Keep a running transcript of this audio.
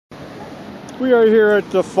We are here at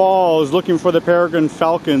the falls looking for the Peregrine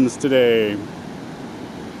falcons today.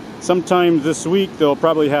 Sometime this week they'll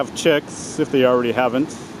probably have chicks if they already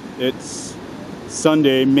haven't. It's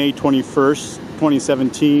Sunday, May 21st,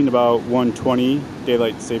 2017, about 1:20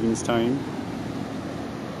 daylight savings time.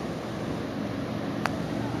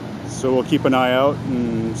 So we'll keep an eye out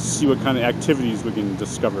and see what kind of activities we can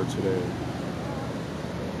discover today.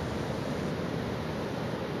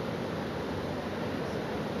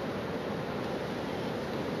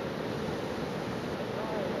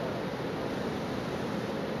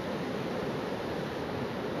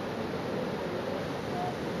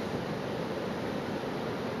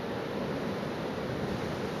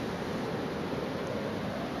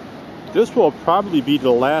 This will probably be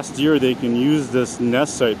the last year they can use this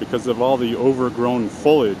nest site because of all the overgrown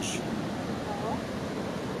foliage.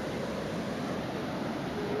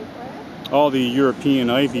 All the European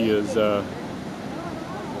ivy has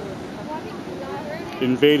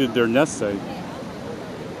invaded their nest site.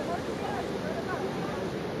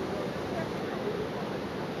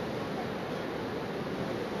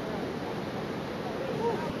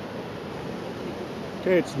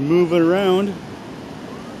 Okay, it's moving around.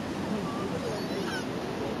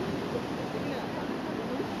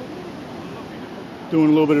 Doing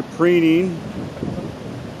a little bit of preening.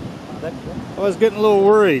 I was getting a little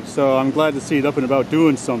worried, so I'm glad to see it up and about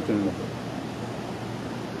doing something.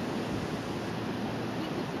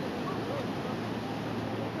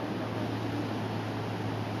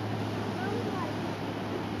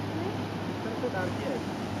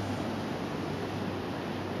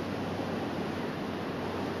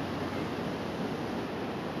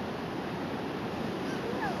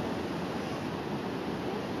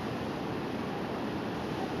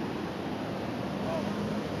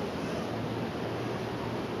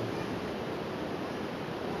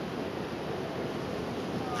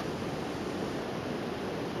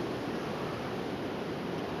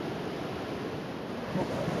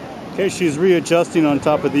 Okay, she's readjusting on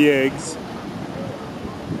top of the eggs.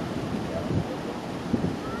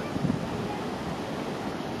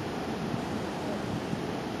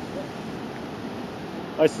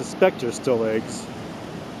 I suspect they're still eggs.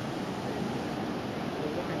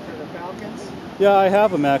 You're looking for the falcons? Yeah, I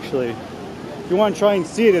have them actually. If you want to try and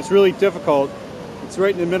see it, it's really difficult. It's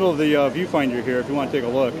right in the middle of the viewfinder here if you want to take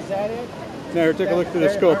a look. Is that it? Now, here, take a look through the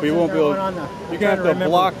scope. You won't be able. You're gonna have to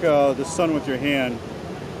block the sun with your hand.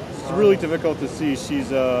 It's really difficult to see.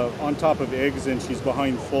 She's on top of eggs and she's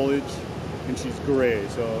behind foliage and she's gray.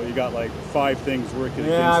 So you got like 5 things working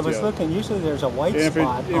against you. Yeah, I was looking. Usually there's a white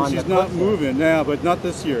spot if on she's the not moving, yeah, but not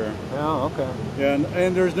this year. Oh, okay. Yeah,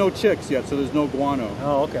 and there's no chicks yet, so there's no guano.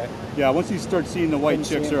 Oh, okay. Yeah, once you start seeing the white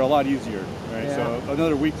chicks, they're a lot easier. Right. Yeah. So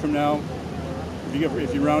another week from now,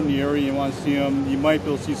 if you're around the area and you want to see them, you might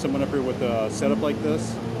be able to see someone up here with a setup like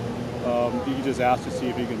this. You can just ask to see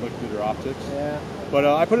if you can look through their optics. Yeah. But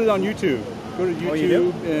I put it on YouTube. Go to Oh, you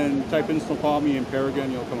do? YouTube and type in Snoqualmie and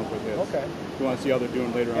Peregrine, you'll come up with this. Okay. If you want to see how they're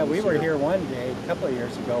doing later on. Yeah, we this were year. here one day, a couple of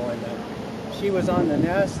years ago, and she was on the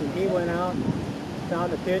nest, and he went out,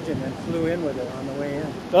 found a pigeon, and flew in with it on the way in.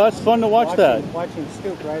 Oh, that's fun to watch that. Watching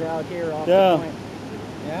stoop right out here off Yeah. the point.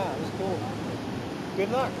 Yeah, it was cool.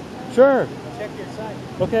 Good luck. Sure. Check your site.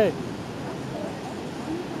 Okay.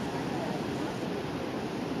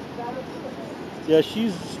 Yeah,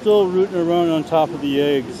 she's still rooting around on top of the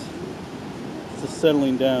eggs. Just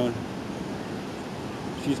settling down.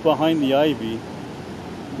 She's behind the ivy.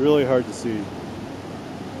 Really hard to see.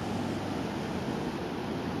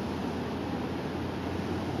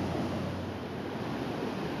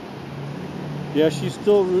 Yeah, she's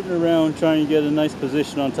still rooting around trying to get a nice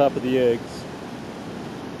position on top of the eggs.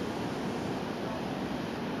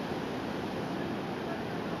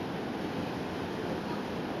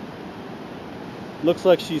 Looks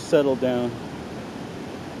like she's settled down.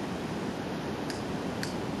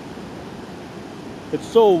 It's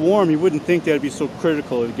so warm, you wouldn't think that'd be so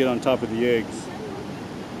critical to get on top of the eggs.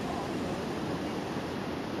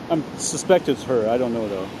 I suspect it's her, I don't know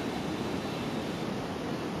though.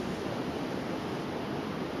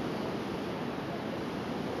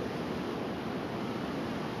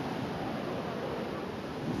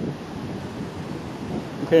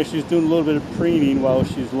 Okay, she's doing a little bit of preening while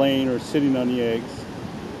she's laying or sitting on the eggs.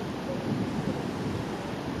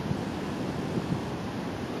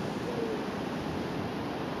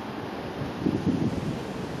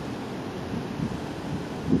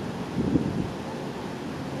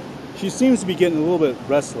 She seems to be getting a little bit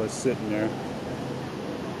restless sitting there.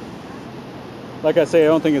 Like I say, I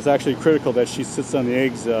don't think it's actually critical that she sits on the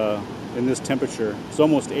eggs in this temperature. It's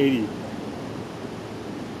almost 80,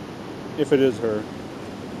 if it is her.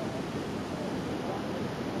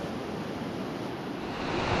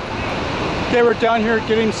 Okay, we're down here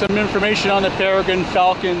getting some information on the Peregrine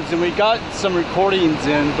Falcons, and we got some recordings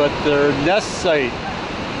in, but their nest site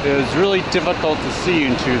is really difficult to see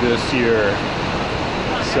into this year.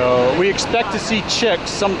 So we expect to see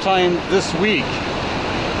chicks sometime this week.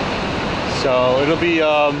 So it'll be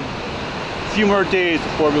a few more days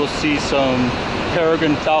before we'll see some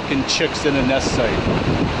Peregrine Falcon chicks in the nest site.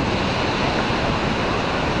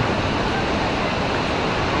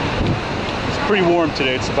 It's pretty warm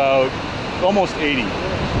today. It's about almost 80.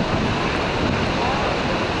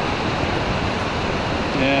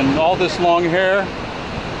 And all this long hair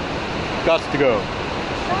got to go.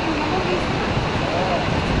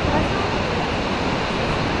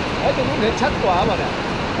 Cái chắc quá mà nè.